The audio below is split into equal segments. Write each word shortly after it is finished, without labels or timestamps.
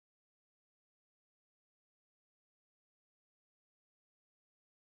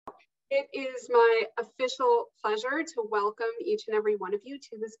It is my official pleasure to welcome each and every one of you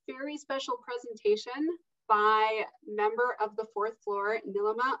to this very special presentation by member of the fourth floor,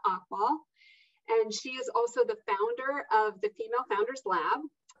 Nilima Achwal. And she is also the founder of the Female Founders Lab.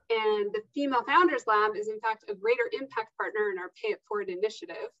 And the Female Founders Lab is in fact a greater impact partner in our Pay It Forward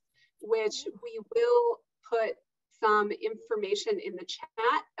initiative, which we will put some information in the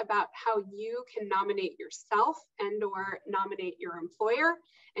chat about how you can nominate yourself and or nominate your employer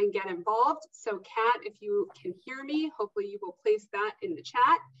and get involved. So Kat, if you can hear me, hopefully you will place that in the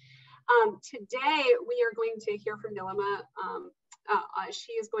chat. Today, we are going to hear from Nilima.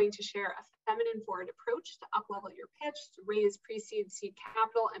 She is going to share a feminine forward approach to up-level your pitch, to raise pre-seed seed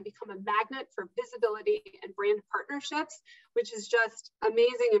capital, and become a magnet for visibility and brand partnerships, which is just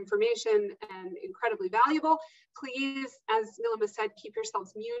amazing information and incredibly valuable. Please, as Nilima said, keep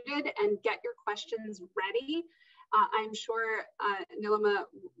yourselves muted and get your questions ready. I'm sure Nilima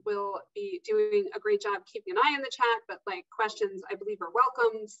will be doing a great job keeping an eye on the chat, but like questions I believe are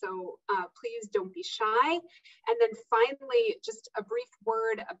welcome. So please don't be shy. And then finally, just a brief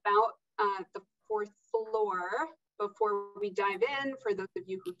word about the fourth floor before we dive in. For those of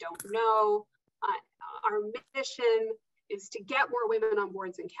you who don't know, our mission is to get more women on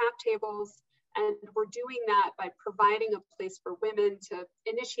boards and cap tables. And we're doing that by providing a place for women to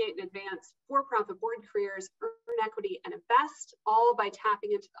initiate and advance for-profit board careers, earn equity, and invest, all by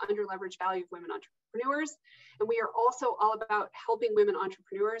tapping into the underleveraged value of women entrepreneurs. And we are also all about helping women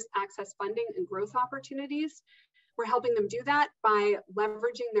entrepreneurs access funding and growth opportunities. We're helping them do that by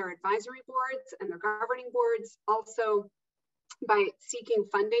leveraging their advisory boards and their governing boards, also by seeking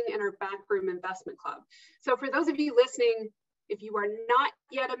funding in our backroom investment club. So for those of you listening, if you are not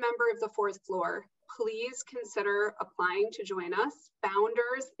yet a member of the fourth floor, please consider applying to join us.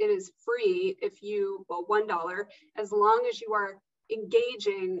 Founders, it is free if you, well, $1, as long as you are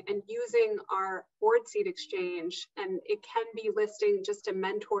engaging and using our board seat exchange. And it can be listing just a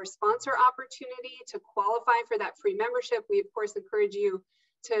mentor sponsor opportunity to qualify for that free membership. We of course encourage you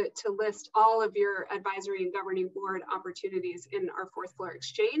to list all of your advisory and governing board opportunities in our fourth floor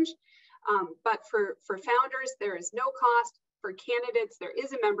exchange. But for founders, there is no cost. For candidates, there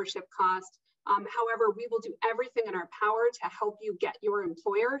is a membership cost. However, we will do everything in our power to help you get your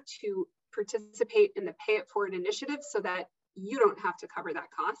employer to participate in the Pay It Forward initiative so that you don't have to cover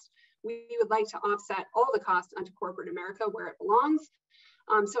that cost. We would like to offset all the costs onto corporate America where it belongs.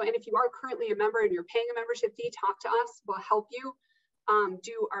 And if you are currently a member and you're paying a membership fee, talk to us. We'll help you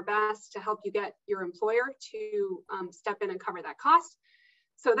do our best to help you get your employer to step in and cover that cost.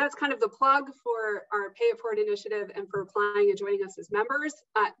 So that's kind of the plug for our Pay It Forward initiative and for applying and joining us as members.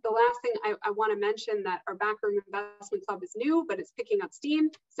 The last thing I want to mention that our backroom investment club is new, but it's picking up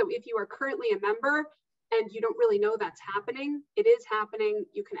steam. So if you are currently a member and you don't really know that's happening, it is happening.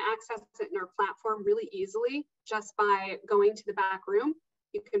 You can access it in our platform really easily just by going to the back room.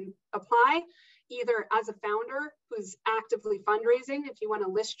 You can apply either as a founder who's actively fundraising if you want to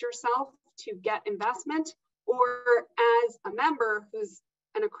list yourself to get investment, or as a member who's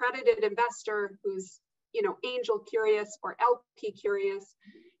an accredited investor who's, you know, angel curious or LP curious.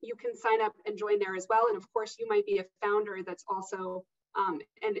 You can sign up and join there as well. And of course, you might be a founder that's also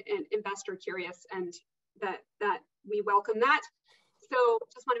an investor curious, and that we welcome that. So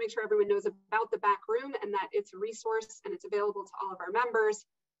just want to make sure everyone knows about the back room and that it's a resource and it's available to all of our members.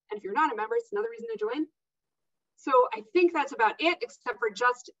 And if you're not a member, it's another reason to join. So I think that's about it, except for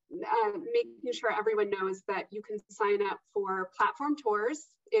just making sure everyone knows that you can sign up for platform tours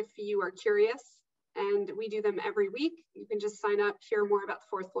if you are curious, and we do them every week. You can just sign up, hear more about the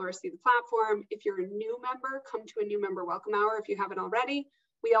fourth floor, see the platform. If you're a new member, come to a new member welcome hour if you haven't already.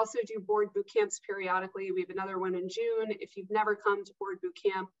 We also do board boot camps periodically. We have another one in June. If you've never come to board boot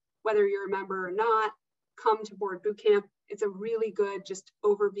camp, whether you're a member or not, come to board boot camp. It's a really good just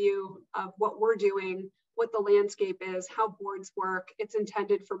overview of what we're doing, what the landscape is, how boards work. It's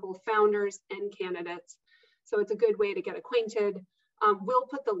intended for both founders and candidates. So it's a good way to get acquainted. We'll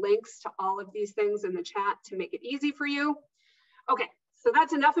put the links to all of these things in the chat to make it easy for you. Okay, so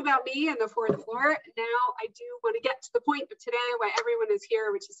that's enough about me and the fourth floor. Now I do want to get to the point of today, why everyone is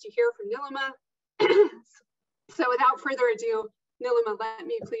here, which is to hear from Nilima. So without further ado, Nilima, let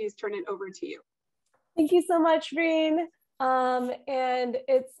me please turn it over to you. Thank you so much, Breen. And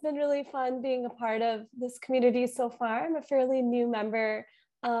it's been really fun being a part of this community so far. I'm a fairly new member,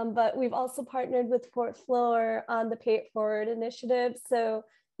 but we've also partnered with Fourth Floor on the Pay It Forward initiative. So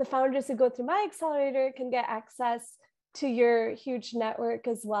the founders who go through my accelerator can get access to your huge network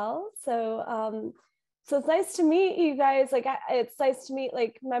as well. So so it's nice to meet you guys. Like it's nice to meet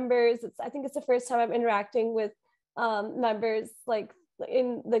like members. I think it's the first time I'm interacting with members like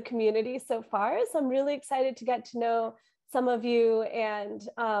in the community so far. So I'm really excited to get to know some of you and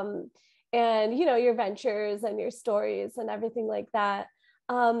you know, your ventures and your stories and everything like that.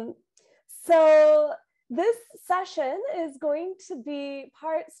 So this session is going to be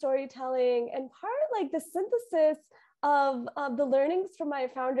part storytelling and part like the synthesis of the learnings from my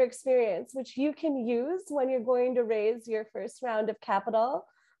founder experience, which you can use when you're going to raise your first round of capital,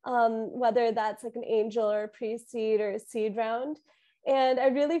 whether that's like an angel or a pre-seed or a seed round. And I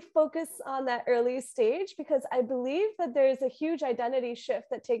really focus on that early stage because I believe that there's a huge identity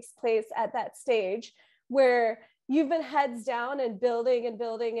shift that takes place at that stage where you've been heads down and building and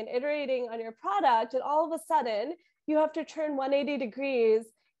building and iterating on your product. And all of a sudden you have to turn 180 degrees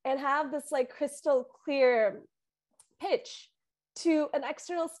and have this like crystal clear pitch to an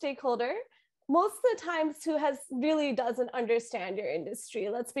external stakeholder, most of the times who really doesn't understand your industry.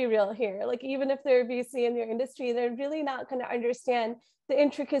 Let's be real here. Like even if they're VC in your industry, they're really not going to understand the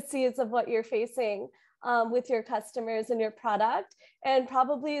intricacies of what you're facing with your customers and your product, and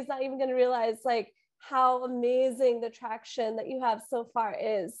probably is not even going to realize like how amazing the traction that you have so far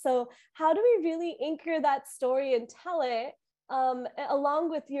is. So how do we really anchor that story and tell it along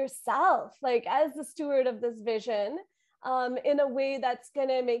with yourself, like as the steward of this vision, in a way that's going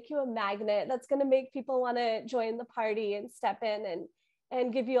to make you a magnet, that's going to make people want to join the party and step in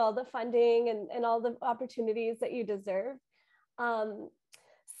and give you all the funding and all the opportunities that you deserve.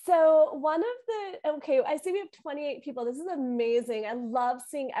 So one of the, okay, I see we have 28 people. This is amazing. I love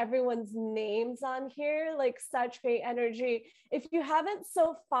seeing everyone's names on here, like such great energy. If you haven't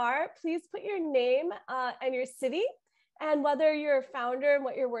so far, please put your name and your city and whether you're a founder and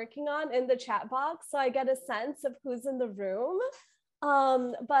what you're working on in the chat box, so I get a sense of who's in the room.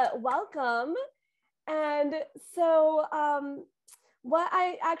 But welcome. And so what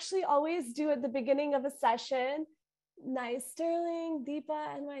I actually always do at the beginning of a session, nice, Sterling,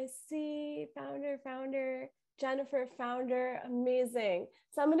 Deepa, NYC, founder, Jennifer, founder, amazing.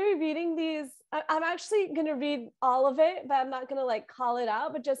 So I'm going to be reading these. I'm actually going to read all of it, but I'm not going to like call it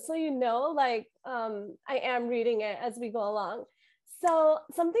out, but just so you know, like I am reading it as we go along. So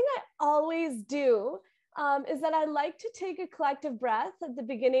something I always do is that I like to take a collective breath at the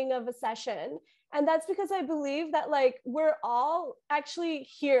beginning of a session. And that's because I believe that like we're all actually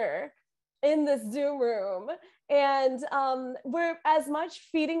here in this Zoom room, and we're as much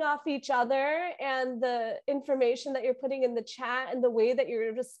feeding off each other and the information that you're putting in the chat and the way that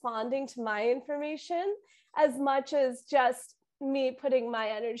you're responding to my information as much as just me putting my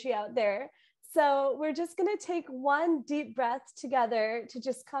energy out there. So we're just going to take one deep breath together to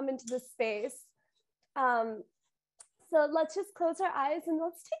just come into the space. So let's just close our eyes and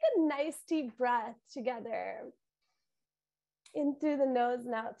let's take a nice deep breath together. In through the nose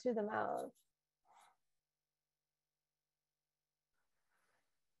and out through the mouth.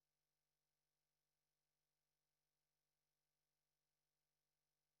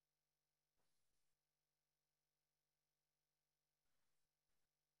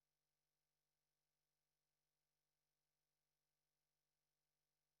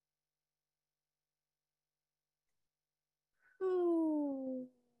 Ooh.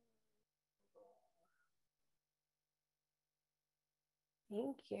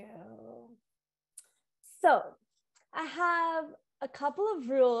 Thank you. So I have a couple of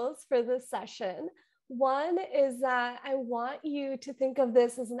rules for this session. One is that I want you to think of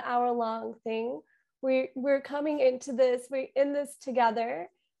this as an hour-long thing. We're coming into this, we're in this together.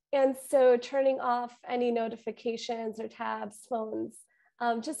 And so turning off any notifications or tabs, phones,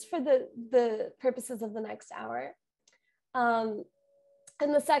 just for the purposes of the next hour. And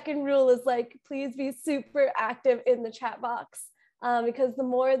the second rule is like, please be super active in the chat box. Because the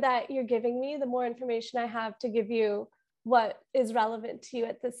more that you're giving me, the more information I have to give you what is relevant to you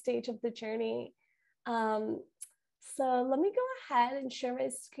at this stage of the journey. So let me go ahead and share my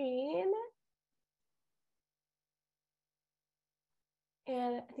screen.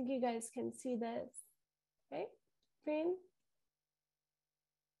 And I think you guys can see this, right? Green?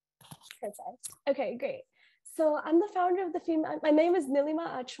 Perfect. Okay, great. So I'm the founder of the female, my name is Nilima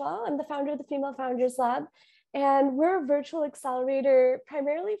Achwal. I'm the founder of the Female Founders Lab. And we're a virtual accelerator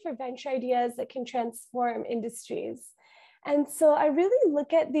primarily for venture ideas that can transform industries. And so I really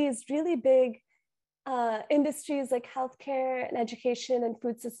look at these really big industries like healthcare and education and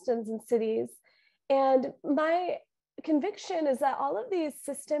food systems in cities. And my conviction is that all of these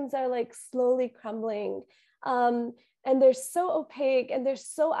systems are like slowly crumbling. And they're so opaque and they're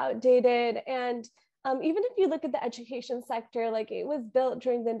so outdated. And even if you look at the education sector, like it was built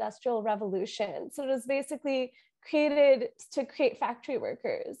during the Industrial Revolution. So it was basically created to create factory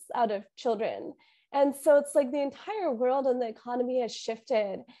workers out of children. And so it's like the entire world and the economy has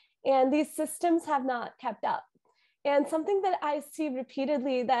shifted, and these systems have not kept up. And something that I see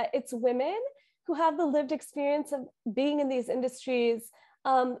repeatedly, that it's women who have the lived experience of being in these industries,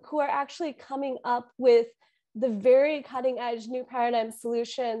 who are actually coming up with the very cutting edge new paradigm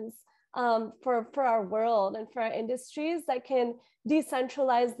solutions for our world and for our industries that can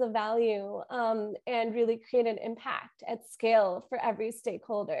decentralize the value and really create an impact at scale for every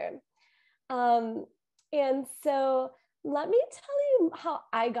stakeholder. And so let me tell you how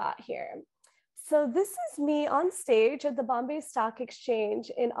I got here. So this is me on stage at the Bombay Stock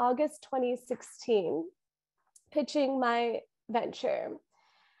Exchange in August 2016, pitching my venture.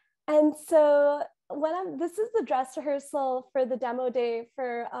 And so this is the dress rehearsal for the demo day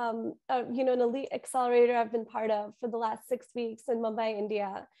for an elite accelerator I've been part of for the last 6 weeks in Mumbai,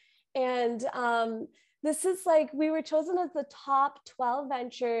 India. And this is like, we were chosen as the top 12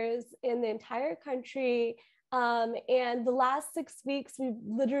 ventures in the entire country. And the last 6 weeks, we've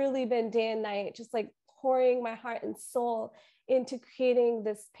literally been day and night, just like pouring my heart and soul into creating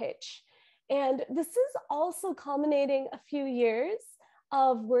this pitch. And this is also culminating a few years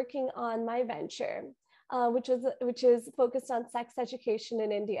of working on my venture, which is focused on sex education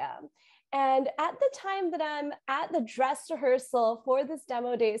in India. And at the time that I'm at the dress rehearsal for this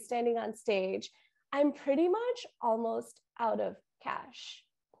demo day, standing on stage, I'm pretty much almost out of cash.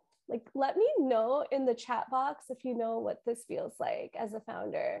 Like, let me know in the chat box if you know what this feels like as a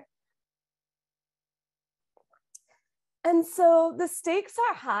founder. And so the stakes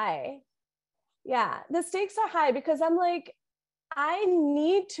are high. Yeah, the stakes are high because I'm like, I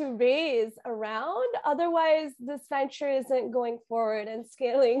need to raise around, otherwise this venture isn't going forward, and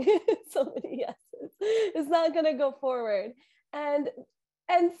scaling so many yeses is not going to go forward. And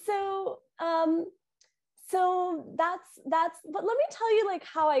so that's, but let me tell you like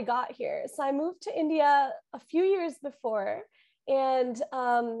how I got here. So I moved to India a few years before, and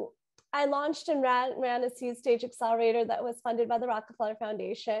I launched and ran a seed stage accelerator that was funded by the Rockefeller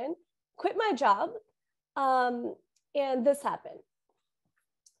Foundation, quit my job, and this happened.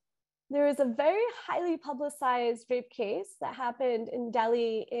 There was a very highly publicized rape case that happened in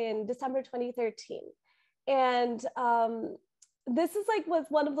Delhi in December 2013. And this is like was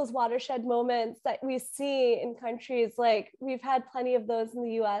one of those watershed moments that we see in countries like, we've had plenty of those in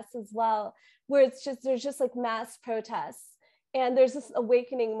the US as well, where there's just like mass protests. And there's this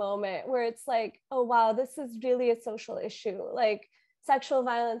awakening moment where it's like, oh, wow, this is really a social issue. Like, sexual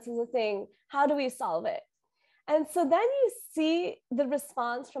violence is a thing. How do we solve it? And so then you see the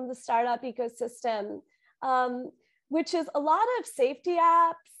response from the startup ecosystem, which is a lot of safety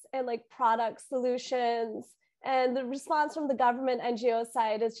apps and like product solutions. And the response from the government NGO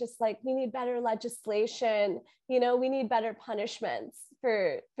side is just like, we need better legislation, we need better punishments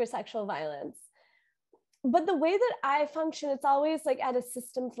for sexual violence. But the way that I function, it's always like at a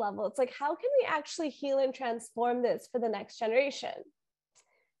systems level. It's like, how can we actually heal and transform this for the next generation?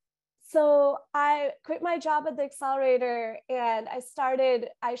 So I quit my job at the accelerator and I started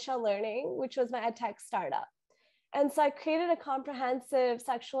iShell Learning, which was my edtech startup. And so I created a comprehensive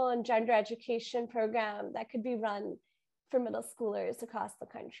sexual and gender education program that could be run for middle schoolers across the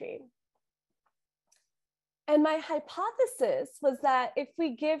country. And my hypothesis was that if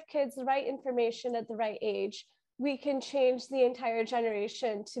we give kids the right information at the right age, we can change the entire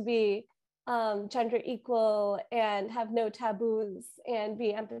generation to be gender equal and have no taboos and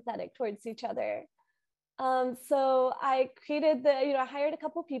be empathetic towards each other. So I created I hired a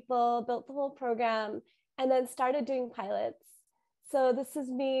couple people, built the whole program, and then started doing pilots. So this is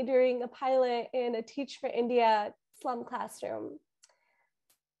me doing a pilot in a Teach for India slum classroom.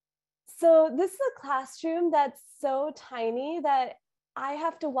 So this is a classroom that's so tiny that I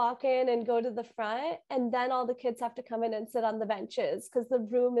have to walk in and go to the front, and then all the kids have to come in and sit on the benches because the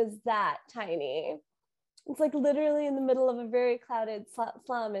room is that tiny. It's like literally in the middle of a very crowded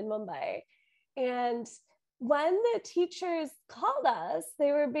slum in Mumbai. And when the teachers called us,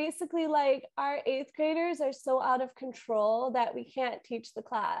 they were basically like, our 8th graders are so out of control that we can't teach the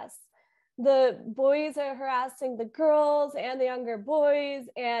class. The boys are harassing the girls and the younger boys,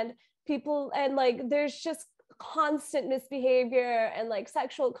 and people, and like there's just constant misbehavior and like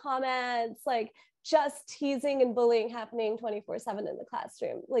sexual comments, like just teasing and bullying happening 24/7 in the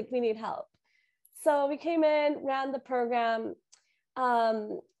classroom. Like, we need help. So we came in, ran the program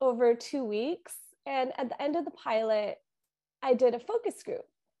over 2 weeks. And at the end of the pilot, I did a focus group.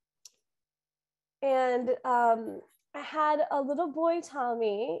 And I had a little boy tell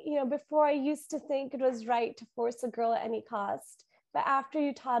me, before I used to think it was right to force a girl at any cost, but after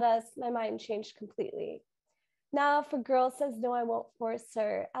you taught us, my mind changed completely. Now, if a girl says, no, I won't force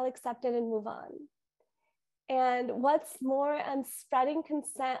her, I'll accept it and move on. And what's more, I'm spreading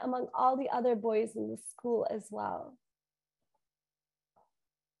consent among all the other boys in the school as well.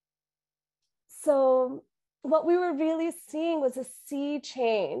 So what we were really seeing was a sea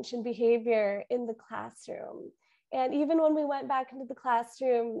change in behavior in the classroom. And even when we went back into the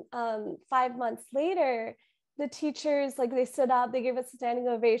classroom 5 months later, the teachers, like, they stood up, they gave us a standing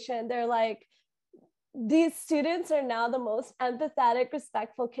ovation. They're like, these students are now the most empathetic,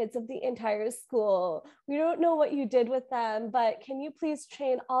 respectful kids of the entire school. We don't know what you did with them, but can you please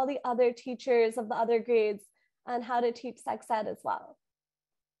train all the other teachers of the other grades on how to teach sex ed as well?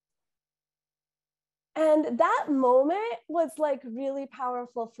 And that moment was like really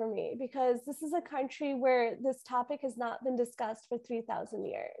powerful for me, because this is a country where this topic has not been discussed for 3,000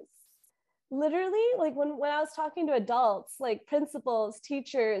 years. Literally, like when I was talking to adults, like principals,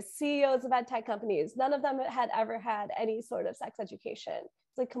 teachers, CEOs of ed tech companies, none of them had ever had any sort of sex education.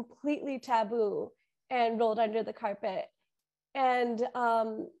 It's like completely taboo and rolled under the carpet. And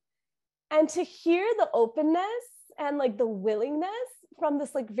to hear the openness and like the willingness from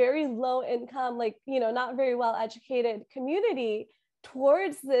this like very low income, like, you know, not very well educated community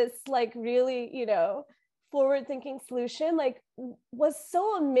towards this like really, you know, forward thinking solution, like, was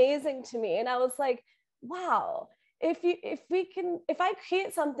so amazing to me. And I was like, wow, if I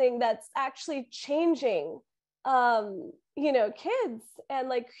create something that's actually changing, you know, kids and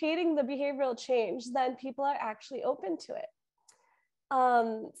like creating the behavioral change, then people are actually open to it.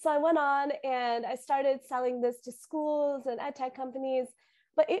 So I went on and I started selling this to schools and ed tech companies,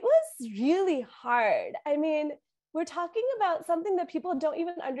 but it was really hard. I mean, we're talking about something that people don't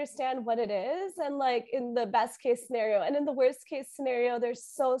even understand what it is. And like in the best case scenario and in the worst case scenario, they're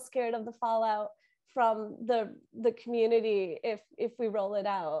so scared of the fallout from the community if we roll it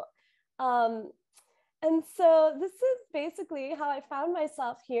out. And so this is basically how I found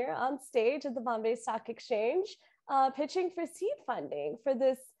myself here on stage at the Bombay Stock Exchange, pitching for seed funding for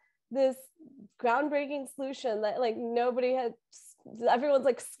this groundbreaking solution that like everyone's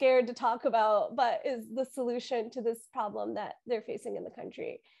like scared to talk about, but is the solution to this problem that they're facing in the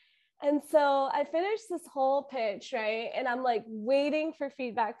country. And so I finished this whole pitch, right? And I'm like waiting for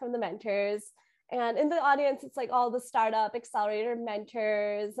feedback from the mentors. And in the audience, it's like all the startup accelerator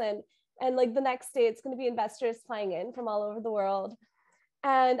mentors, and like the next day, it's going to be investors flying in from all over the world.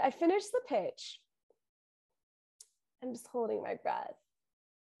 And I finished the pitch. I'm just holding my breath.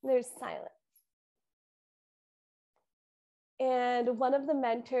 There's silence. And one of the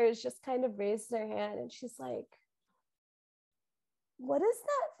mentors just kind of raised their hand and she's like, what is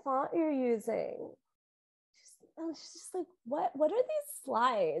that font you're using? She's just like, what are these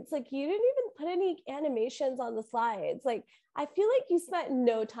slides? Like, you didn't even put any animations on the slides. Like, I feel like you spent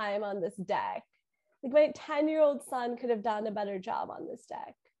no time on this deck. Like, my 10-year-old son could have done a better job on this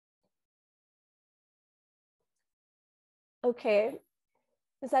deck. Okay.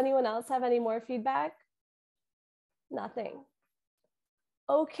 Does anyone else have any more feedback? Nothing.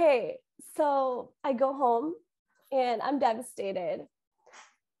 Okay. So I go home and I'm devastated.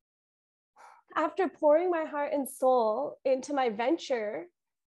 After pouring my heart and soul into my venture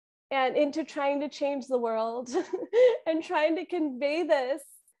and into trying to change the world and trying to convey this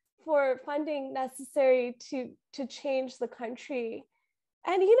for funding necessary to change the country.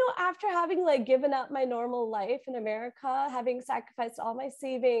 And, you know, after having like given up my normal life in America, having sacrificed all my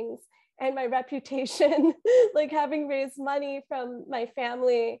savings and my reputation, like having raised money from my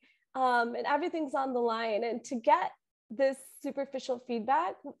family, and everything's on the line. And to get this superficial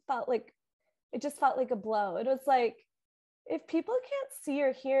feedback it just felt like a blow. It was like, if people can't see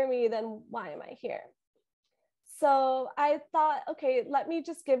or hear me, then why am I here? So I thought, okay, let me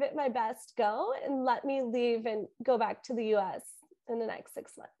just give it my best go and let me leave and go back to the US in the next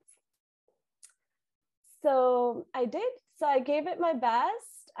 6 months. So I did. So I gave it my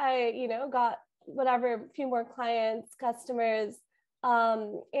best. I, you know, got whatever, a few more clients, customers,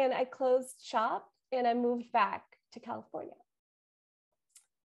 and I closed shop and I moved back to California.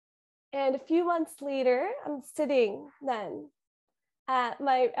 And a few months later, I'm sitting then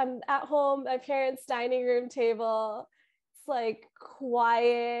I'm at home, my parents' dining room table. It's like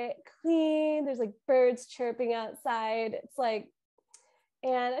quiet, clean. There's like birds chirping outside. It's like,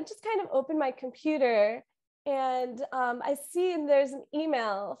 and I just kind of open my computer and I see there's an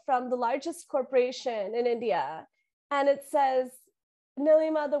email from the largest corporation in India. And it says,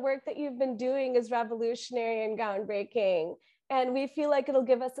 Nilima, the work that you've been doing is revolutionary and groundbreaking. And we feel like it'll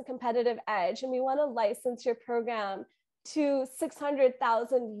give us a competitive edge. And we want to license your program to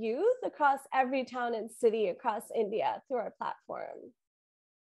 600,000 youth across every town and city across India through our platform.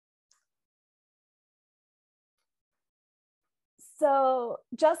 So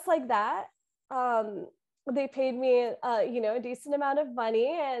just like that, they paid me, a decent amount of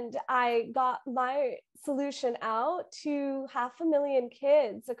money, and I got my solution out to 500,000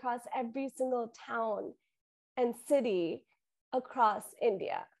 kids across every single town and city across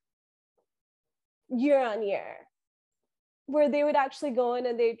India, year on year, where they would actually go in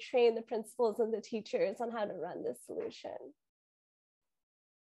and they train the principals and the teachers on how to run this solution.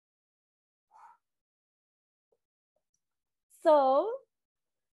 So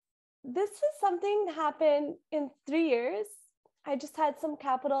this was something that happened in 3 years. I just had some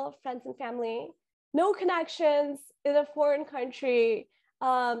capital, friends and family, no connections in a foreign country,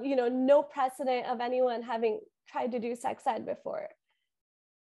 no precedent of anyone having tried to do sex ed before.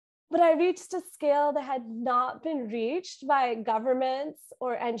 But I reached a scale that had not been reached by governments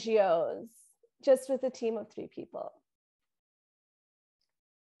or NGOs, just with a team of 3 people.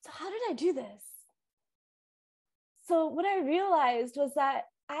 So how did I do this? So what I realized was that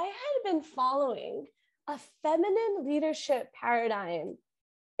I had been following a feminine leadership paradigm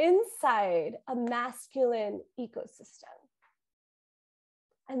inside a masculine ecosystem.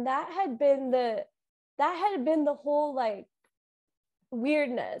 And that had been the whole like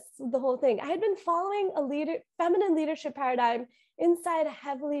weirdness, the whole thing. I had been following a feminine leadership paradigm inside a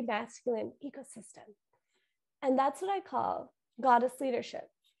heavily masculine ecosystem. And that's what I call goddess leadership.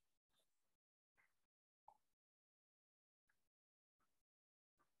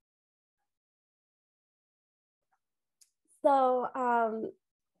 So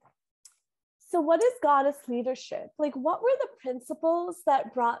what is goddess leadership? Like, what were the principles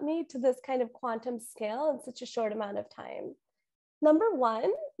that brought me to this kind of quantum scale in such a short amount of time? Number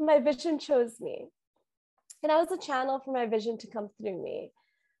one, my vision chose me. And I was a channel for my vision to come through me.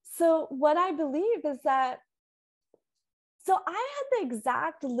 So what I believe is that, so I had the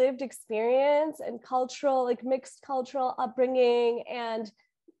exact lived experience and cultural, like mixed cultural upbringing and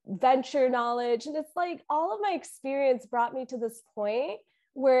venture knowledge. And it's like all of my experience brought me to this point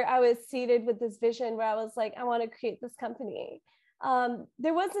where I was seated with this vision where I was like, I want to create this company.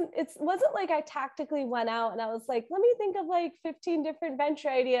 It wasn't like I tactically went out and I was like, let me think of like 15 different venture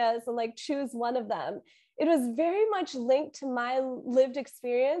ideas and like choose one of them. It was very much linked to my lived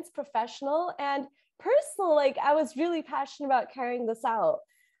experience, professional and personal. Like I was really passionate about carrying this out.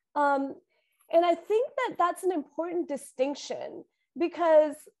 And I think that that's an important distinction,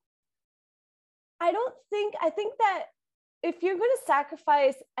 because I think that if you're going to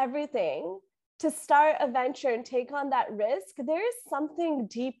sacrifice everything to start a venture and take on that risk, there's something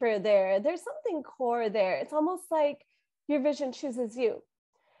deeper there. There's something core there. It's almost like your vision chooses you.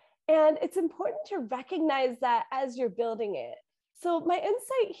 And it's important to recognize that as you're building it. So my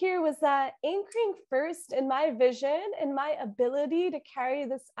insight here was that anchoring first in my vision and my ability to carry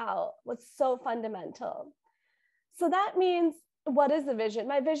this out was so fundamental. So that means, what is the vision?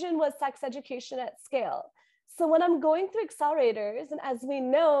 My vision was sex education at scale. So when I'm going through accelerators, and as we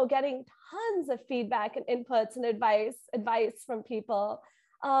know, getting tons of feedback and inputs and advice from people,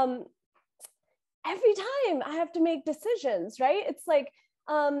 every time I have to make decisions, right? It's like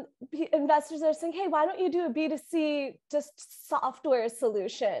investors are saying, hey, why don't you do a B2C just software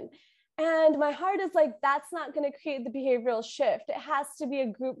solution? And my heart is like, that's not going to create the behavioral shift. It has to be a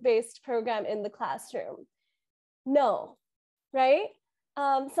group-based program in the classroom. No, right?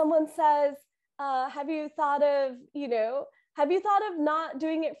 Someone says, have you thought of not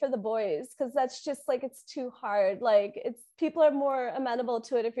doing it for the boys? Because that's just like, it's too hard. Like people are more amenable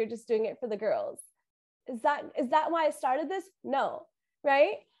to it if you're just doing it for the girls. Is that why I started this? No,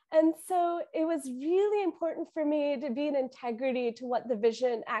 right? And so it was really important for me to be in integrity to what the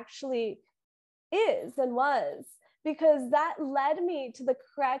vision actually is and was, because that led me to the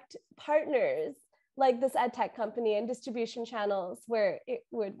correct partners like this ed tech company and distribution channels where it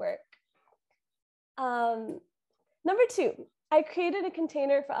would work. Number two, I created a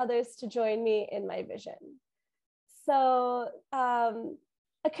container for others to join me in my vision. So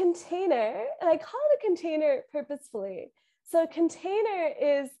a container, and I call it a container purposefully. So a container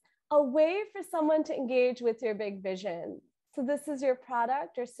is a way for someone to engage with your big vision. So this is your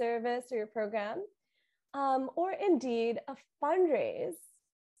product or service or your program, or indeed a fundraise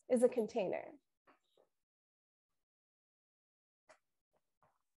is a container.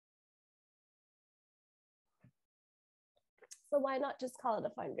 So why not just call it a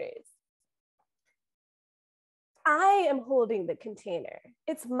fundraise? I am holding the container.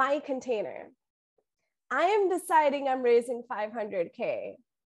 It's my container. I am deciding I'm raising 500K.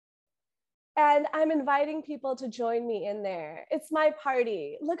 And I'm inviting people to join me in there. It's my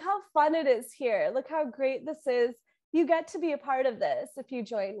party. Look how fun it is here. Look how great this is. You get to be a part of this if you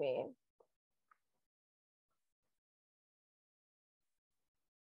join me.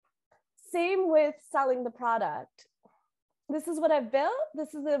 Same with selling the product. This is what I've built.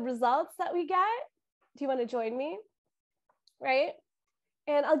 This is the results that we get. Do you want to join me? Right?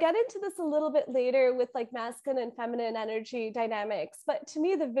 And I'll get into this a little bit later with like masculine and feminine energy dynamics. But to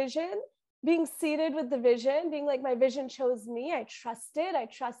me, the vision, being seated with the vision, being like, my vision chose me, I trust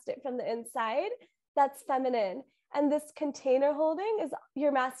it from the inside, that's feminine. And this container holding is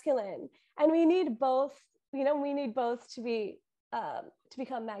your masculine. And we need both, you know, we need both to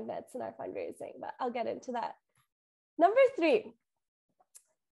become magnets in our fundraising, but I'll get into that. Number 3.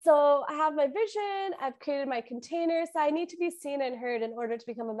 So I have my vision, I've created my container, so I need to be seen and heard in order to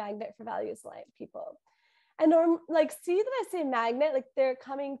become a magnet for values aligned people. And like, see that I say magnet, like they're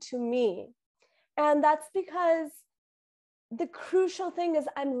coming to me. And that's because the crucial thing is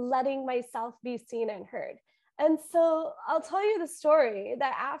I'm letting myself be seen and heard. And so I'll tell you the story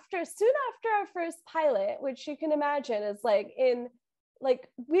that soon after our first pilot, which you can imagine is like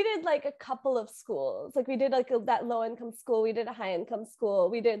we did like a couple of schools, like we did like that low income school, we did a high income school,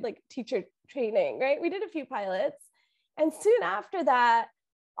 we did like teacher training, right? We did a few pilots. And soon after that,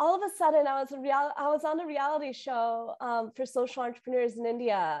 all of a sudden I was on a reality show for social entrepreneurs in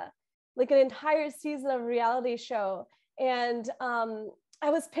India, like an entire season of a reality show. And I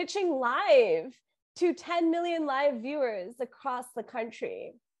was pitching live to 10 million live viewers across the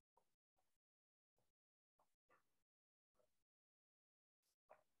country.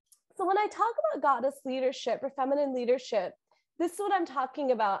 So when I talk about goddess leadership or feminine leadership, this is what I'm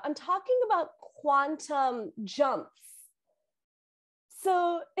talking about. I'm talking about quantum jumps.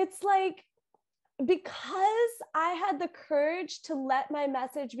 So it's like, because I had the courage to let my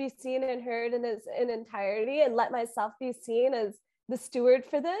message be seen and heard in its entirety and let myself be seen as the steward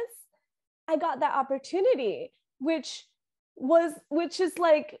for this, I got that opportunity, which is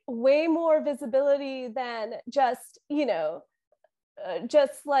like way more visibility than just, you know,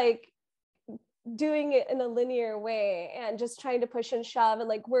 just like doing it in a linear way and just trying to push and shove and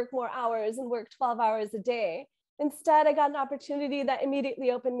like work more hours and work 12 hours a day. Instead, I got an opportunity that immediately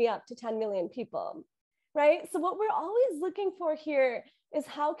opened me up to 10 million people, right? So what we're always looking for here is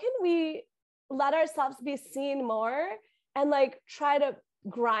how can we let ourselves be seen more and like try to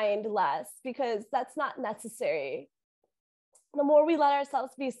grind less, because that's not necessary. The more we let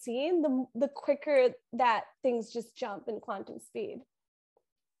ourselves be seen, the quicker that things just jump in quantum speed.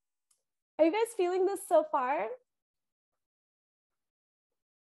 Are you guys feeling this so far?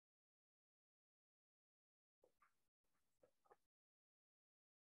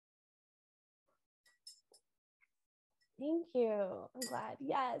 Thank you. I'm glad.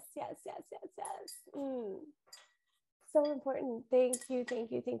 Yes. So important. Thank you.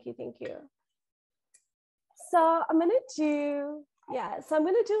 So I'm gonna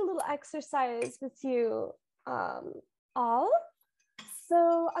do a little exercise with you all.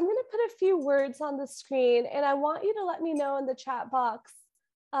 So I'm gonna put a few words on the screen, and I want you to let me know in the chat box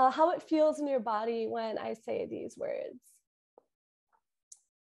how it feels in your body when I say these words.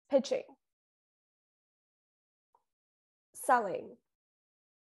 Pitching. Selling.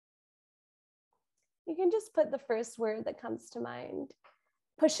 You can just put the first word that comes to mind.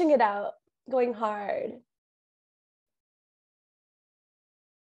 Pushing it out, going hard.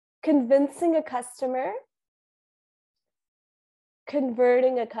 Convincing a customer.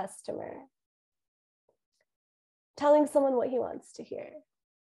 Converting a customer. Telling someone what he wants to hear.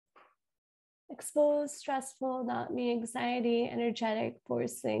 Exposed, stressful, not me, anxiety, energetic,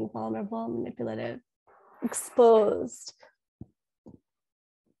 forcing, vulnerable, manipulative. Exposed.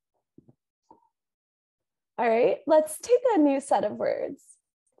 All right, let's take a new set of words.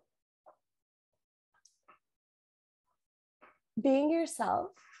 Being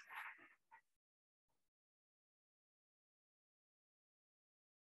yourself.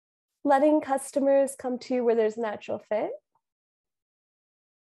 Letting customers come to you where there's natural fit.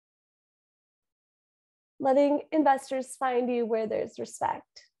 Letting investors find you where there's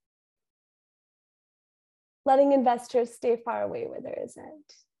respect. Letting investors stay far away where there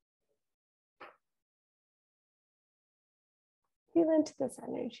isn't. Feel into this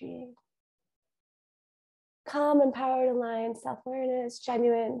energy. Calm, empowered, aligned, self-awareness,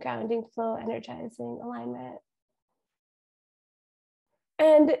 genuine, grounding, flow, energizing, alignment.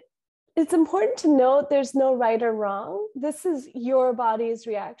 And it's important to note there's no right or wrong. This is your body's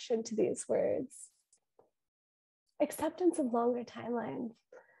reaction to these words. Acceptance of longer timelines.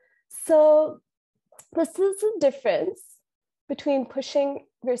 So this is the difference between pushing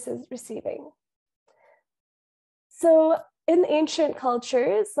versus receiving. So in ancient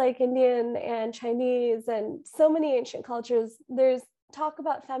cultures like Indian and Chinese and so many ancient cultures, there's talk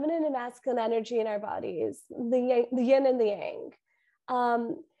about feminine and masculine energy in our bodies, the yin and the yang.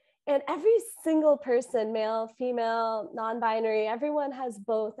 And every single person, male, female, non-binary, everyone has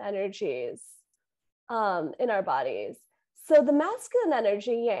both energies in our bodies. So the masculine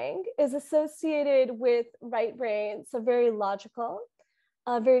energy, yang, is associated with right brain, so very logical,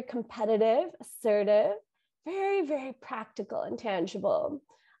 very competitive, assertive, very, very practical and tangible.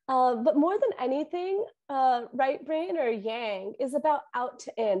 But more than anything, right brain or yang is about out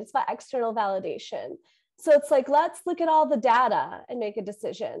to in. It's about external validation. So it's like, let's look at all the data and make a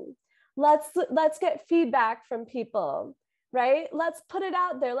decision. Let's get feedback from people, right? Let's put it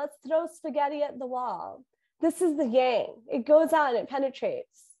out there. Let's throw spaghetti at the wall. This is the yang. It goes out and it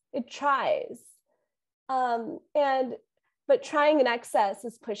penetrates. It tries. But trying in excess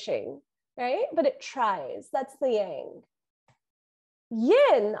is pushing, right? But it tries. That's the yang.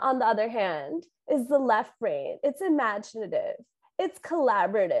 Yin, on the other hand, is the left brain. It's imaginative. It's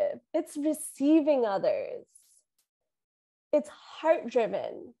collaborative. It's receiving others. It's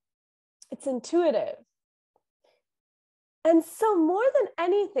heart-driven. It's intuitive. And so more than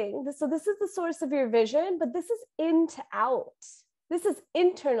anything, so this is the source of your vision, but this is in to out. This is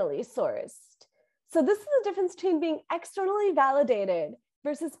internally sourced. So this is the difference between being externally validated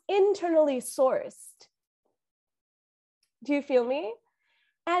versus internally sourced. Do you feel me?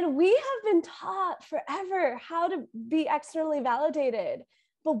 And we have been taught forever how to be externally validated.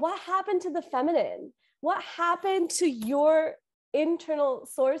 But what happened to the feminine? What happened to your internal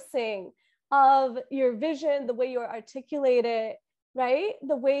sourcing of your vision, the way you articulate it, right?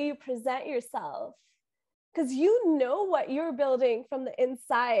 The way you present yourself. Because you know what you're building from the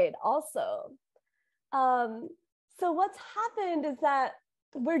inside also. So what's happened is that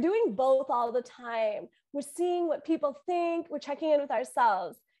we're doing both all the time. We're seeing what people think, we're checking in with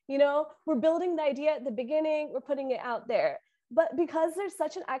ourselves. You know, we're building the idea at the beginning, we're putting it out there. But because there's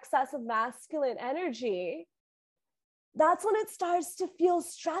such an excess of masculine energy, that's when it starts to feel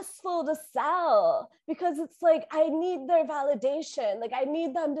stressful to sell, because it's like, I need their validation. Like, I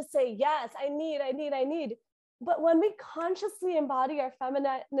need them to say, yes, I need. But when we consciously embody our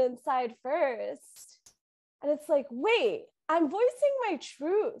feminine side first, and it's like, wait, I'm voicing my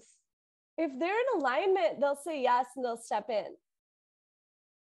truth. If they're in alignment, they'll say yes and they'll step in.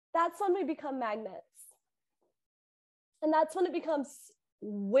 That's when we become magnets. And that's when it becomes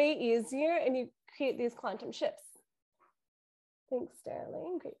way easier and you create these quantum shifts. Thanks,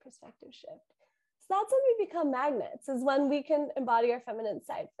 Sterling. Great perspective shift. So that's when we become magnets, is when we can embody our feminine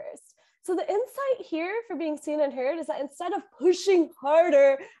side first. So the insight here for being seen and heard is that instead of pushing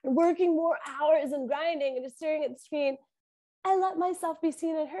harder and working more hours and grinding and just staring at the screen, I let myself be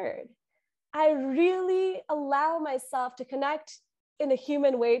seen and heard. I really allow myself to connect in a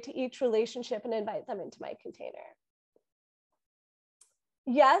human way to each relationship and invite them into my container.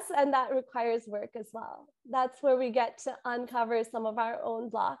 Yes, and that requires work as well. That's where we get to uncover some of our own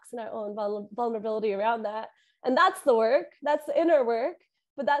blocks and our own vulnerability around that. And that's the work, that's the inner work,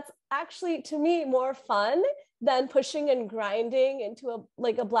 but that's actually, to me, more fun than pushing and grinding into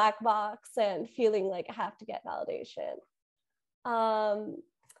a black box and feeling like I have to get validation.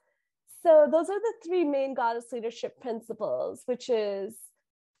 So those are the three main goddess leadership principles, which is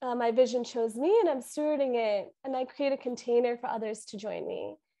my vision chose me and I'm stewarding it, and I create a container for others to join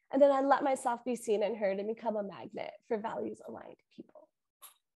me. And then I let myself be seen and heard and become a magnet for values aligned people.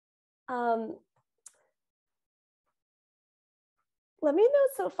 Let me know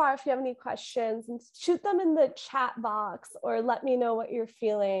so far if you have any questions, and shoot them in the chat box or let me know what you're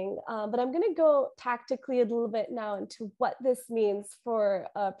feeling. But I'm going to go tactically a little bit now into what this means for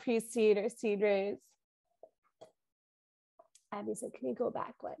pre-seed or seed raise. Abby said, can you go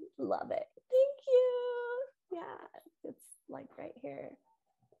back one? Love it. Thank you. Yeah, it's like right here.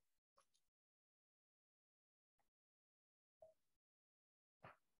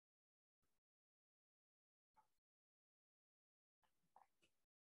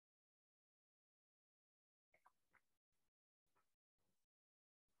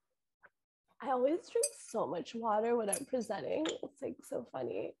 I always drink so much water when I'm presenting. It's like so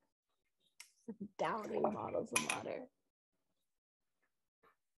funny. Like downing bottles of water.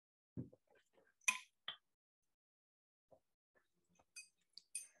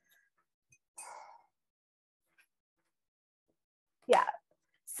 Yeah.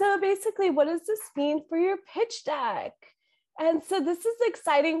 So basically, what does this mean for your pitch deck? And so this is the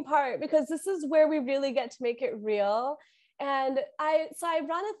exciting part, because this is where we really get to make it real. And I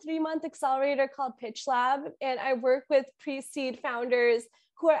run a 3-month accelerator called Pitch Lab, and I work with pre-seed founders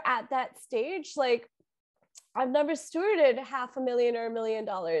who are at that stage. Like, I've never stewarded $500,000 or $1 million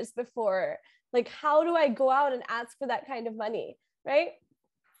before. Like, how do I go out and ask for that kind of money, right?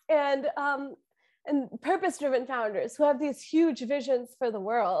 And and purpose-driven founders who have these huge visions for the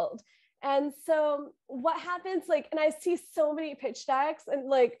world. And so what happens, like, and I see so many pitch decks, and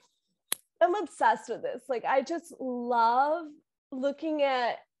like, I'm obsessed with this. Like, I just love looking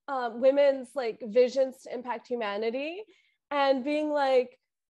at women's like visions to impact humanity and being like,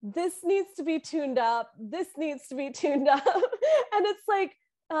 this needs to be tuned up. This needs to be tuned up. And it's like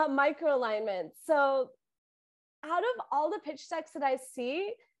micro alignment. So out of all the pitch decks that I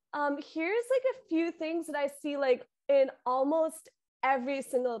see, here's like a few things that I see like in almost every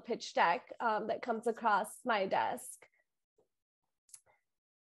single pitch deck that comes across my desk.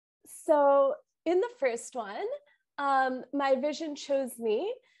 So in the first one, my vision chose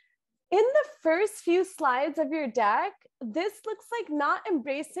me. In the first few slides of your deck, this looks like not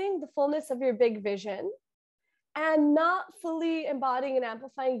embracing the fullness of your big vision and not fully embodying and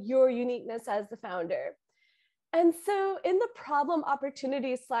amplifying your uniqueness as the founder. And so in the problem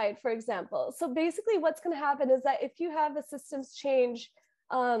opportunity slide, for example, so basically what's going to happen is that if you have a systems change,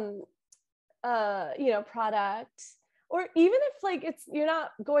 product, or even if like you're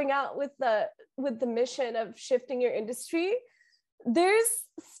not going out with the mission of shifting your industry, there's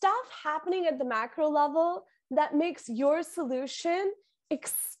stuff happening at the macro level that makes your solution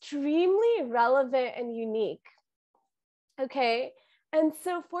extremely relevant and unique. Okay. And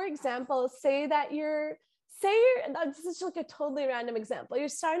so for example, this is just like a totally random example. You're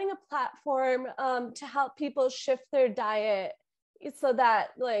starting a platform to help people shift their diet so that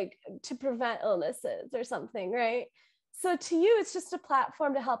like to prevent illnesses or something, right? So to you, it's just a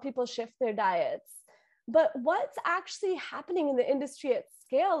platform to help people shift their diets. But what's actually happening in the industry at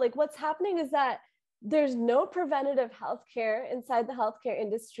scale, like what's happening is that there's no preventative healthcare inside the healthcare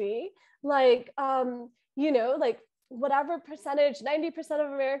industry. Like, like whatever percentage, 90%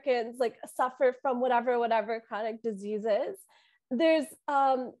 of Americans like suffer from whatever chronic diseases. There's,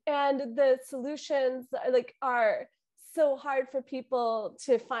 and the solutions like are so hard for people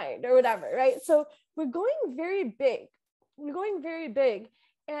to find or whatever, right? So we're going very big.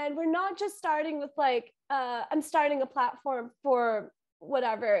 And we're not just starting with like, I'm starting a platform for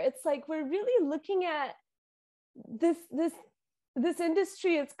whatever. It's like, we're really looking at this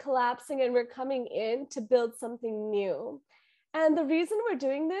industry is collapsing and we're coming in to build something new. And the reason we're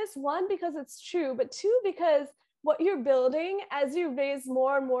doing this, one, because it's true, but two, because what you're building as you raise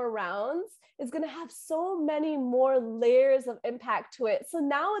more and more rounds is going to have so many more layers of impact to it. So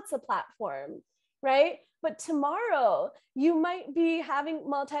now it's a platform, right? But tomorrow you might be having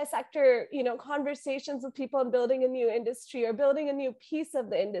multi-sector, conversations with people and building a new industry or building a new piece of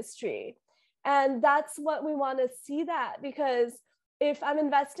the industry. And that's what we want to see, that because if I'm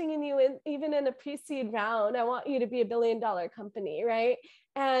investing in you even in a pre-seed round, I want you to be $1 billion company, right?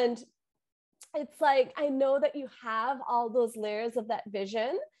 And it's like, I know that you have all those layers of that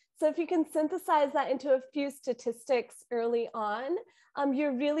vision. So if you can synthesize that into a few statistics early on,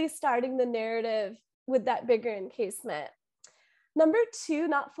 you're really starting the narrative with that bigger encasement. Number two,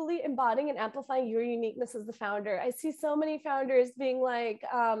 not fully embodying and amplifying your uniqueness as the founder. I see so many founders being like,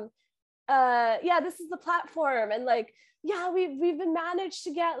 this is the platform. And like, yeah, we've been managed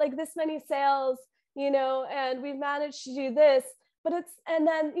to get like this many sales, and we've managed to do this, but and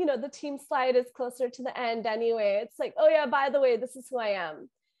then, the team slide is closer to the end anyway. It's like, oh yeah, by the way, this is who I am.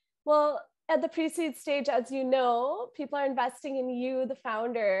 Well, at the pre-seed stage, as you know, people are investing in you, the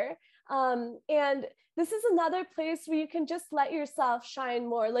founder. And this is another place where you can just let yourself shine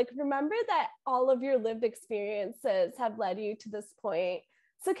more. Like, remember that all of your lived experiences have led you to this point.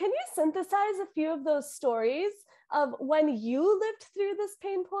 So can you synthesize a few of those stories of when you lived through this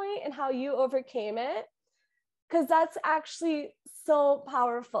pain point and how you overcame it? Because that's actually so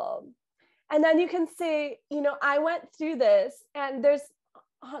powerful. And then you can say, I went through this, and there's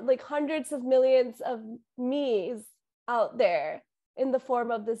like hundreds of millions of me's out there in the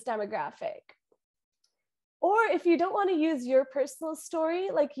form of this demographic. Or if you don't want to use your personal story,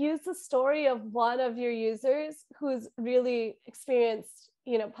 like use the story of one of your users who's really experienced,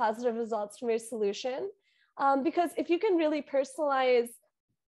 positive results from your solution. Because if you can really personalize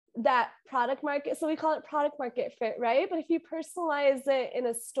that product market, so we call it product market fit, right? But if you personalize it in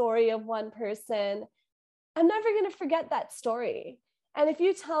a story of one person, I'm never going to forget that story. And if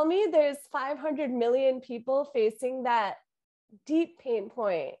you tell me there's 500 million people facing that deep pain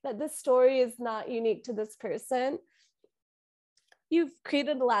point, that this story is not unique to this person, you've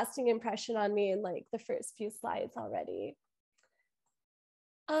created a lasting impression on me in like the first few slides already.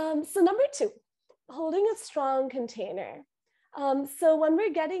 So number two, holding a strong container. So when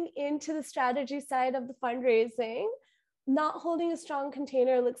we're getting into the strategy side of the fundraising, not holding a strong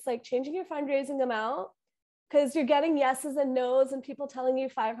container looks like changing your fundraising amount, because you're getting yeses and nos and people telling you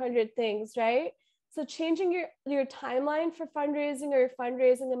 500 things, right? So changing your timeline for fundraising or your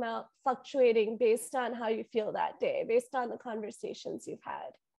fundraising amount fluctuating based on how you feel that day, based on the conversations you've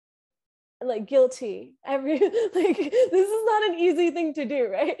had. Like guilty, like this is not an easy thing to do,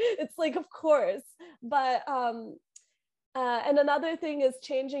 right? It's like, of course, but and another thing is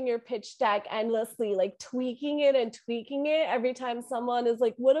changing your pitch deck endlessly, like tweaking it every time someone is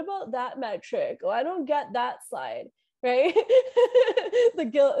like, what about that metric? Oh, I don't get that slide, right? The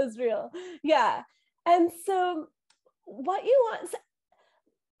guilt is real. Yeah. And so what you want,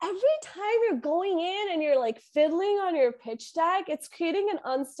 every time you're going in and you're like fiddling on your pitch deck, it's creating an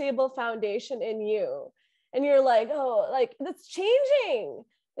unstable foundation in you. And you're like, oh, like that's changing.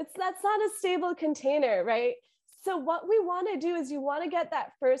 That's not a stable container, right? So what we want to do is you want to get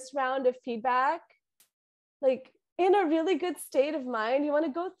that first round of feedback, like in a really good state of mind. You want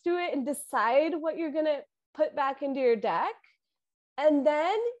to go through it and decide what you're going to put back into your deck. And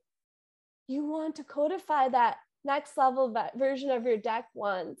then you want to codify that next level version of your deck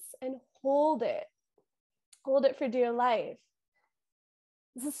once and hold it for dear life.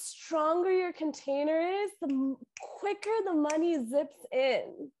 The stronger your container is, the quicker the money zips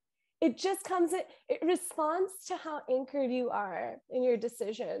in. It just comes in, it responds to how anchored you are in your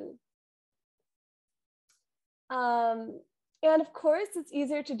decision. And of course, it's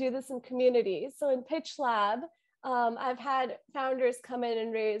easier to do this in communities. So in Pitch Lab, I've had founders come in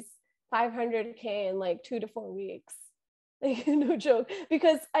and raise 500K in like 2 to 4 weeks. Like, no joke,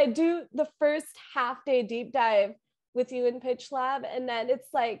 because I do the first half-day deep dive with you in Pitch Lab, and then it's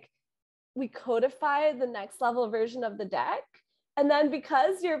like we codify the next level version of the deck. And then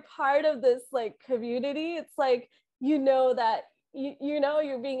because you're part of this like community, it's like, you know that you know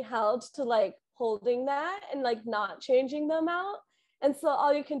you're being held to like holding that and like not changing the amount. And so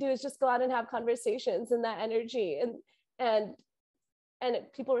all you can do is just go out and have conversations in that energy, and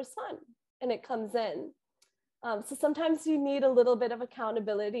people respond and it comes in. So sometimes you need a little bit of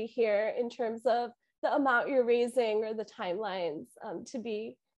accountability here in terms of the amount you're raising or the timelines to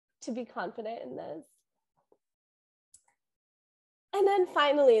be confident in this. And then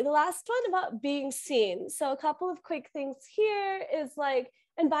finally, the last one about being seen. So a couple of quick things here is like,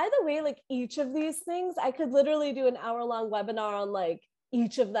 and by the way, like each of these things, I could literally do an hour-long webinar on like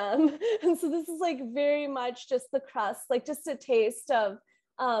each of them. And so this is like very much just the crust, like just a taste of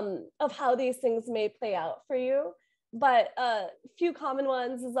how these things may play out for you. But a few common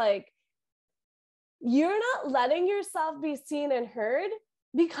ones is like, you're not letting yourself be seen and heard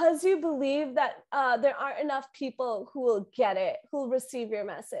because you believe that there aren't enough people who will get it, who will receive your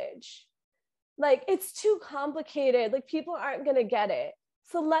message. Like, it's too complicated. Like, people aren't going to get it.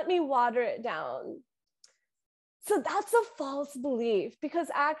 So let me water it down. So that's a false belief, because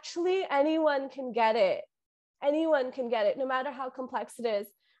actually anyone can get it. Anyone can get it, no matter how complex it is.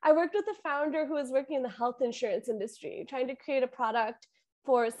 I worked with a founder who was working in the health insurance industry, trying to create a product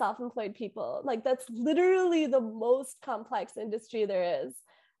for self-employed people. Like, that's literally the most complex industry there is.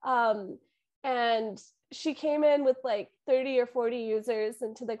 And she came in with like 30 or 40 users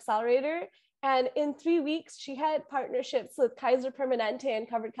into the accelerator. And in 3 weeks, she had partnerships with Kaiser Permanente and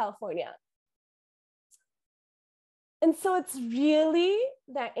Covered California. And so it's really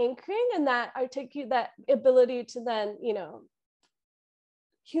that anchoring and that ability to then, you know,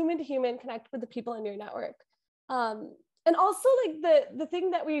 human to human connect with the people in your network. And also like the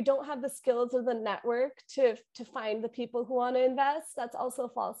thing that we don't have the skills of the network to find the people who want to invest, that's also a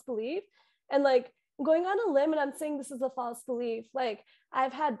false belief. And like, I'm going on a limb and I'm saying this is a false belief. Like,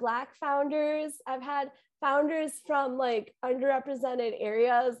 I've had Black founders, I've had founders from like underrepresented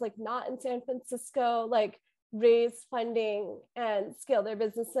areas, like not in San Francisco, like raise funding and scale their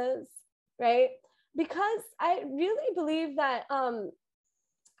businesses, right? Because I really believe that,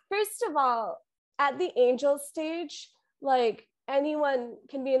 first of all, at the angel stage, like anyone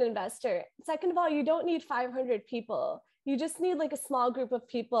can be an investor. Second of all, you don't need 500 people. You just need like a small group of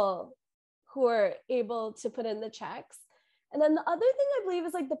people who are able to put in the checks. And then the other thing I believe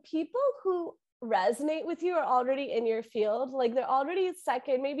is like the people who resonate with you are already in your field. Like, they're already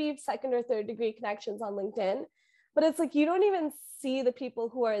maybe second or third degree connections on LinkedIn, but it's like, you don't even see the people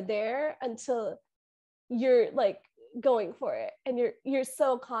who are there until you're like going for it. And you're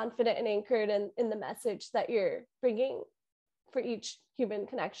so confident and anchored in the message that you're bringing for each human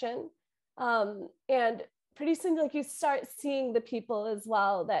connection. And pretty soon, like, you start seeing the people as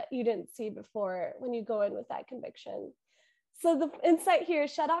well that you didn't see before when you go in with that conviction. So the insight here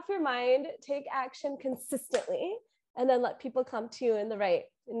is shut off your mind, take action consistently, and then let people come to you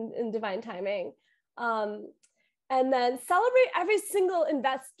in divine timing. And then celebrate every single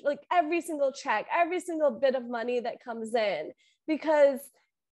every single check, every single bit of money that comes in, because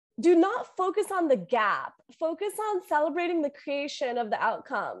do not focus on the gap. Focus on celebrating the creation of the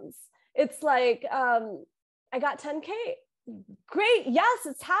outcomes. It's like, I got 10K. Great. Yes,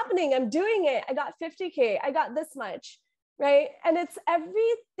 it's happening. I'm doing it. I got 50K. I got this much, right? And it's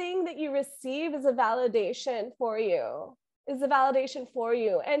everything that you receive is a validation for you,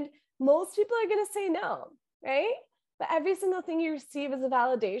 And most people are going to say no, right? But every single thing you receive is a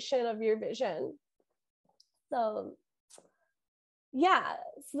validation of your vision. So yeah,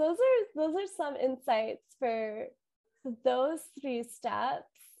 so those are some insights for those 3 steps.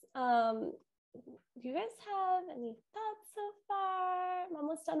 Do you guys have any thoughts so far? I'm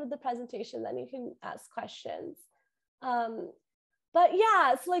almost done with the presentation, then you can ask questions. But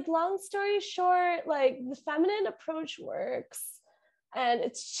yeah, it's like, long story short, like, the feminine approach works, and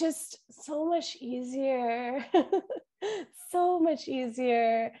it's just so much easier, so much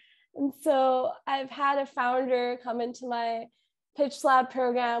easier. And so I've had a founder come into my Pitch Lab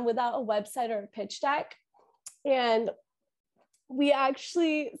program without a website or a pitch deck. And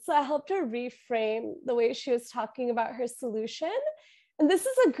so I helped her reframe the way she was talking about her solution. And this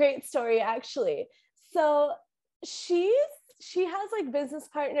is a great story, actually. So she has like business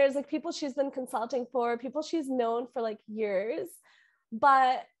partners, like people she's been consulting for, people she's known for like years,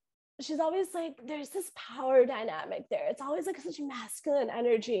 but she's always like, there's this power dynamic there. It's always like such masculine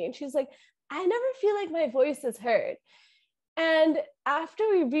energy. And she's like, I never feel like my voice is heard. And after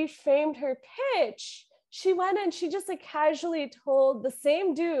we reframed her pitch, she went and she just like casually told the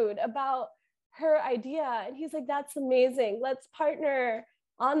same dude about her idea. And he's like, that's amazing. Let's partner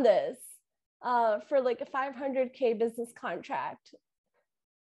on this for like a 500K business contract.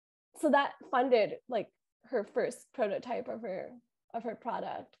 So that funded like her first prototype of her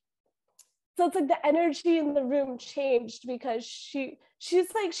product. So it's like the energy in the room changed because she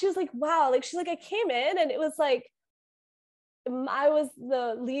was like, wow, like she's like, I came in and it was like, I was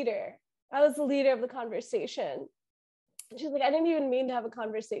the leader of the conversation. She's like, I didn't even mean to have a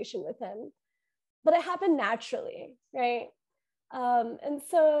conversation with him, but it happened naturally, right? And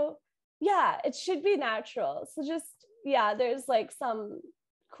so, yeah, it should be natural. So just, yeah, there's like some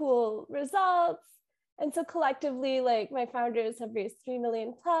cool results. And so collectively, like, my founders have raised 3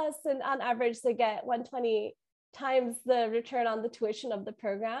 million plus, and on average, they get 120 times the return on the tuition of the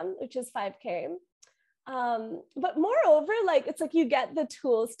program, which is 5K. But moreover, like, it's like you get the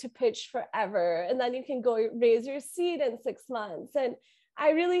tools to pitch forever, and then you can go raise your seed in 6 months. And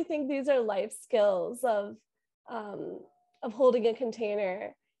I really think these are life skills of holding a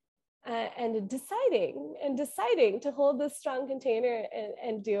container and deciding to hold this strong container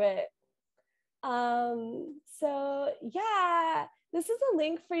and do it. So yeah, this is a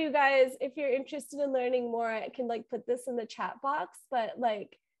link for you guys. If you're interested in learning more, I can like put this in the chat box, but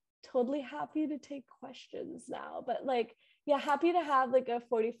like, totally happy to take questions now. But like, yeah, happy to have like a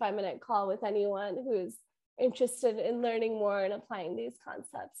 45-minute call with anyone who's interested in learning more and applying these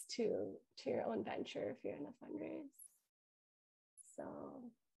concepts to your own venture if you're in a fundraise. So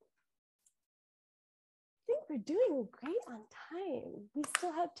I think we're doing great on time. We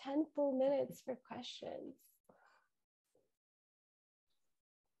still have 10 full minutes for questions.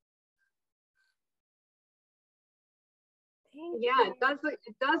 Yeah, it does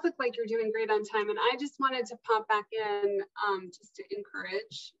look like you're doing great on time. And I just wanted to pop back in just to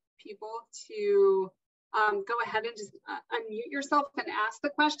encourage people to go ahead and just unmute yourself and ask the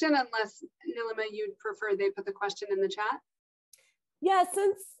question, unless, Nilima, you'd prefer they put the question in the chat. Yeah,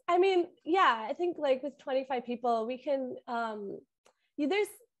 I think like with 25 people, we can, I don't know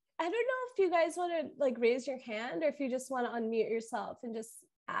if you guys want to like raise your hand or if you just want to unmute yourself and just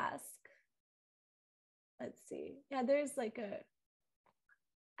ask. Let's see. Yeah, there's like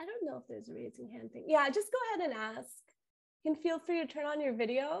I don't know if there's a raising hand thing. Yeah, just go ahead and ask. You can feel free to turn on your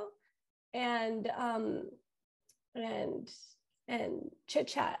video and chit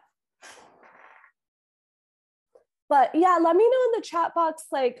chat. But yeah, let me know in the chat box,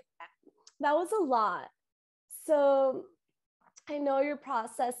 like, that was a lot. So I know you're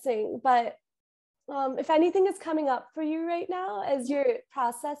processing, but if anything is coming up for you right now as you're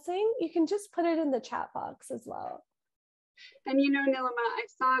processing, you can just put it in the chat box as well. And you know, Nilima, I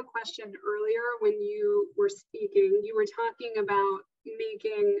saw a question earlier when you were speaking. You were talking about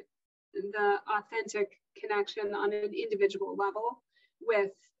making the authentic connection on an individual level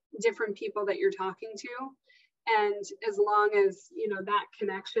with different people that you're talking to. And as long as, you know, that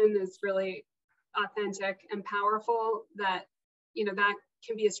connection is really authentic and powerful, that, you know, that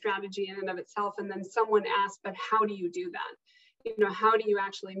can be a strategy in and of itself. And then someone asked, but how do you do that? You know, how do you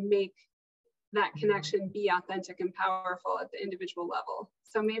actually make that connection be authentic and powerful at the individual level?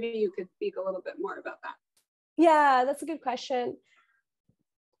 So maybe you could speak a little bit more about that. Yeah, that's a good question.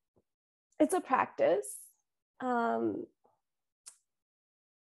 it's a practice. I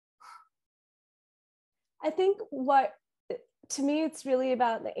think to me, it's really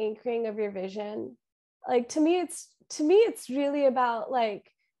about the anchoring of your vision. Like to me, it's really about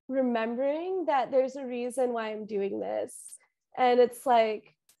like remembering that there's a reason why I'm doing this. And it's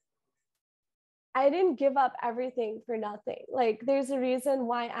like, I didn't give up everything for nothing. Like there's a reason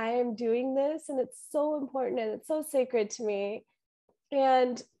why I am doing this, and it's so important and it's so sacred to me.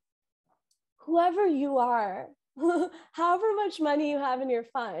 And whoever you are, however much money you have in your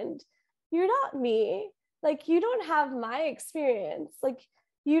fund, you're not me. Like you don't have my experience. Like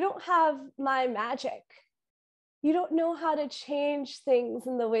you don't have my magic. You don't know how to change things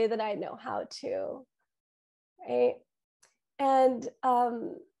in the way that I know how to, right? And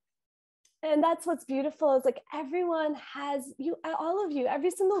that's what's beautiful is like everyone has you, all of you, every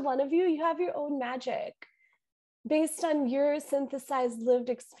single one of you, you have your own magic based on your synthesized lived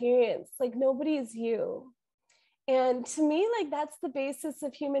experience. Like nobody is you. And to me, like that's the basis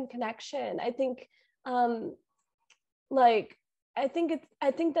of human connection. I think I think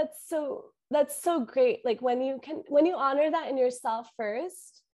that's so great. Like when you honor that in yourself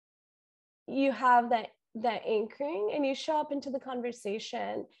first, you have that anchoring and you show up into the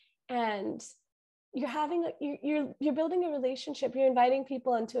conversation and you're building a relationship. You're inviting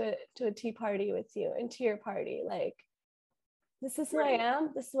people into a tea party with you, into your party. Like, this is who I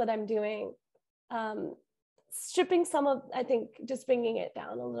am. This is what I'm doing. Stripping some of, I think, just bringing it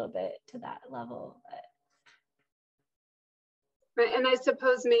down a little bit to that level. Right, and I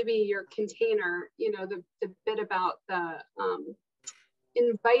suppose maybe your container, the bit about the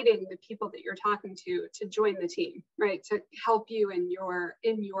inviting the people that you're talking to join the team, right, to help you in your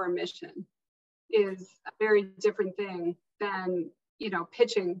mission is a very different thing than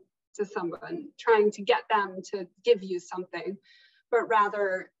pitching to someone, trying to get them to give you something, but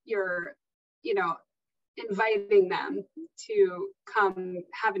rather you're inviting them to come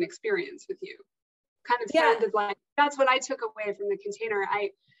have an experience with you. Kind of sounded like that's what I took away from the container,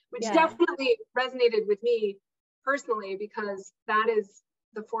 which definitely resonated with me personally, because that is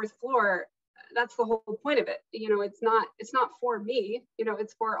the fourth floor. That's the whole point of it. It's not for me,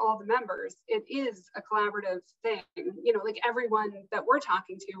 it's for all the members. It is a collaborative thing, like everyone that we're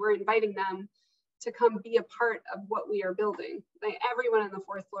talking to, we're inviting them to come be a part of what we are building. Like everyone on the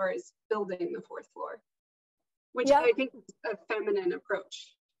fourth floor is building the fourth floor, which I think is a feminine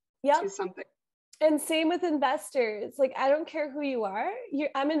approach to something. And same with investors. Like, I don't care who you are,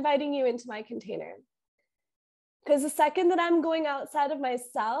 I'm inviting you into my container. Because the second that I'm going outside of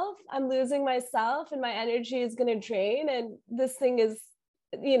myself, I'm losing myself and my energy is going to drain. And this thing is,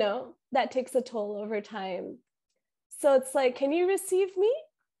 that takes a toll over time. So it's like, can you receive me?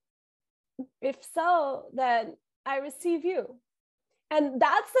 If so, then I receive you. And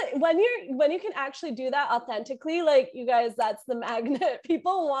that's when you can actually do that authentically, like you guys, that's the magnet.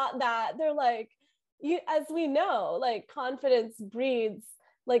 People want that. They're like, as we know, like confidence breeds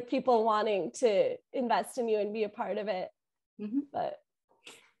like people wanting to invest in you and be a part of it. Mm-hmm. But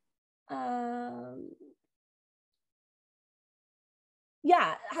how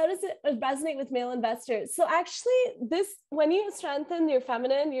does it resonate with male investors? So actually when you strengthen your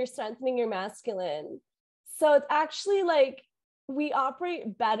feminine, you're strengthening your masculine. So it's actually like we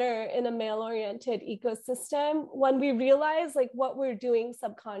operate better in a male-oriented ecosystem when we realize like what we're doing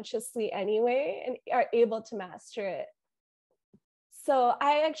subconsciously anyway and are able to master it. So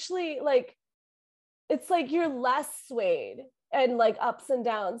I actually it's like you're less swayed and like ups and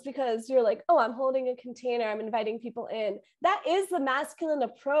downs because you're like, oh, I'm holding a container, I'm inviting people in. That is the masculine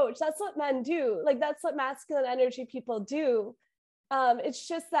approach. That's what men do. Like that's what masculine energy people do. It's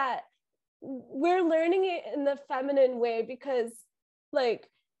just that we're learning it in the feminine way because like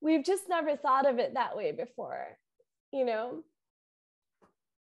we've just never thought of it that way before,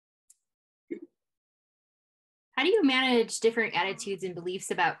 How do you manage different attitudes and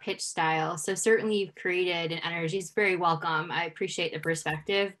beliefs about pitch style? So certainly you've created an energy. It's very welcome. I appreciate the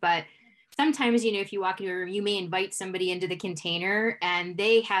perspective, but sometimes, if you walk into a room, you may invite somebody into the container and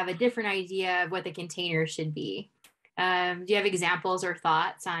they have a different idea of what the container should be. Do you have examples or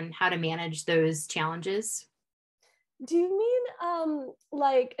thoughts on how to manage those challenges? Do you mean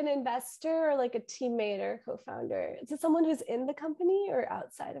like an investor or like a teammate or co-founder? Is it someone who's in the company or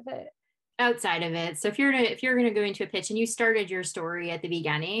outside of it? Outside of it. So if you're going to go into a pitch and you started your story at the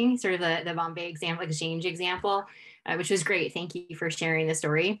beginning, sort of the Bombay exchange example, which was great. Thank you for sharing the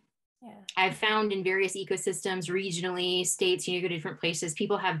story. Yeah. I've found in various ecosystems, regionally, states, you go to different places,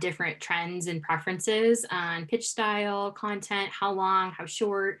 people have different trends and preferences on pitch style, content, how long, how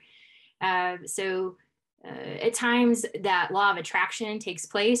short. So at times that law of attraction takes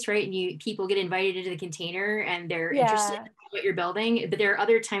place, right? And people get invited into the container and they're interested in what you're building, but there are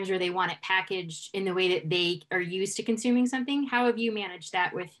other times where they want it packaged in the way that they are used to consuming something. How have you managed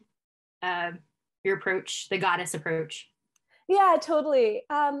that with your approach, the goddess approach? Yeah, totally.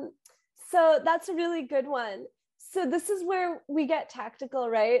 So that's a really good one. So this is where we get tactical,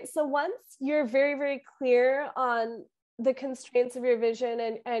 right? So once you're very, very clear on the constraints of your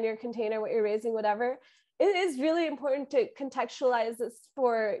vision and your container, what you're raising, whatever, it is really important to contextualize this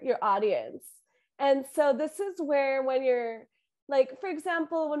for your audience. And so this is where, when you're like, for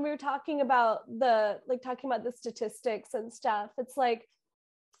example, when we were talking about the statistics and stuff, it's like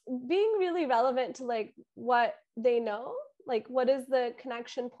being really relevant to like what they know, like what is the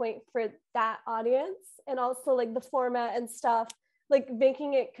connection point for that audience, and also like the format and stuff, like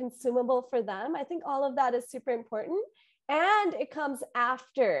making it consumable for them. I think all of that is super important. And it comes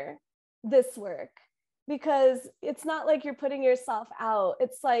after this work, because it's not like you're putting yourself out.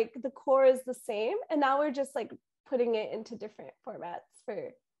 It's like the core is the same. And now we're just like putting it into different formats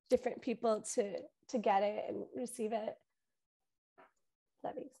for different people to get it and receive it. If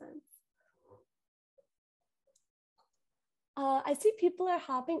that makes sense. I see people are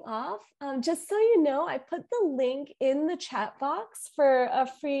hopping off. Just so you know, I put the link in the chat box for a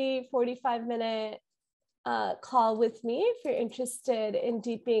free 45-minute call with me if you're interested in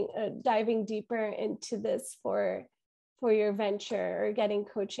diving deeper into this for your venture or getting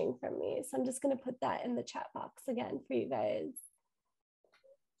coaching from me. So I'm just going to put that in the chat box again for you guys.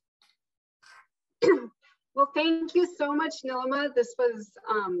 Well, thank you so much, Nilima. This was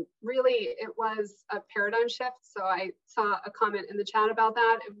it was a paradigm shift. So I saw a comment in the chat about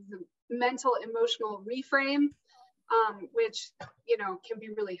that. It was a mental, emotional reframe, which, you know, can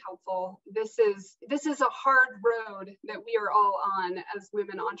be really helpful. This is a hard road that we are all on as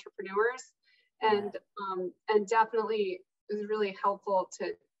women entrepreneurs, and definitely is really helpful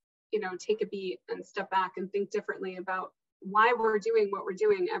to, you know, take a beat and step back and think differently about why we're doing what we're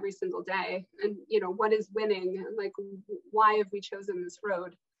doing every single day, and, you know, what is winning, like why have we chosen this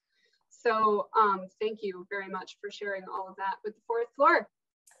road. So thank you very much for sharing all of that with the fourth floor.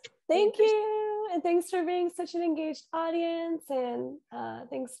 Thank you, and thanks for being such an engaged audience, and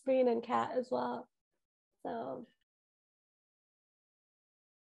thanks Breen and Kat as well. So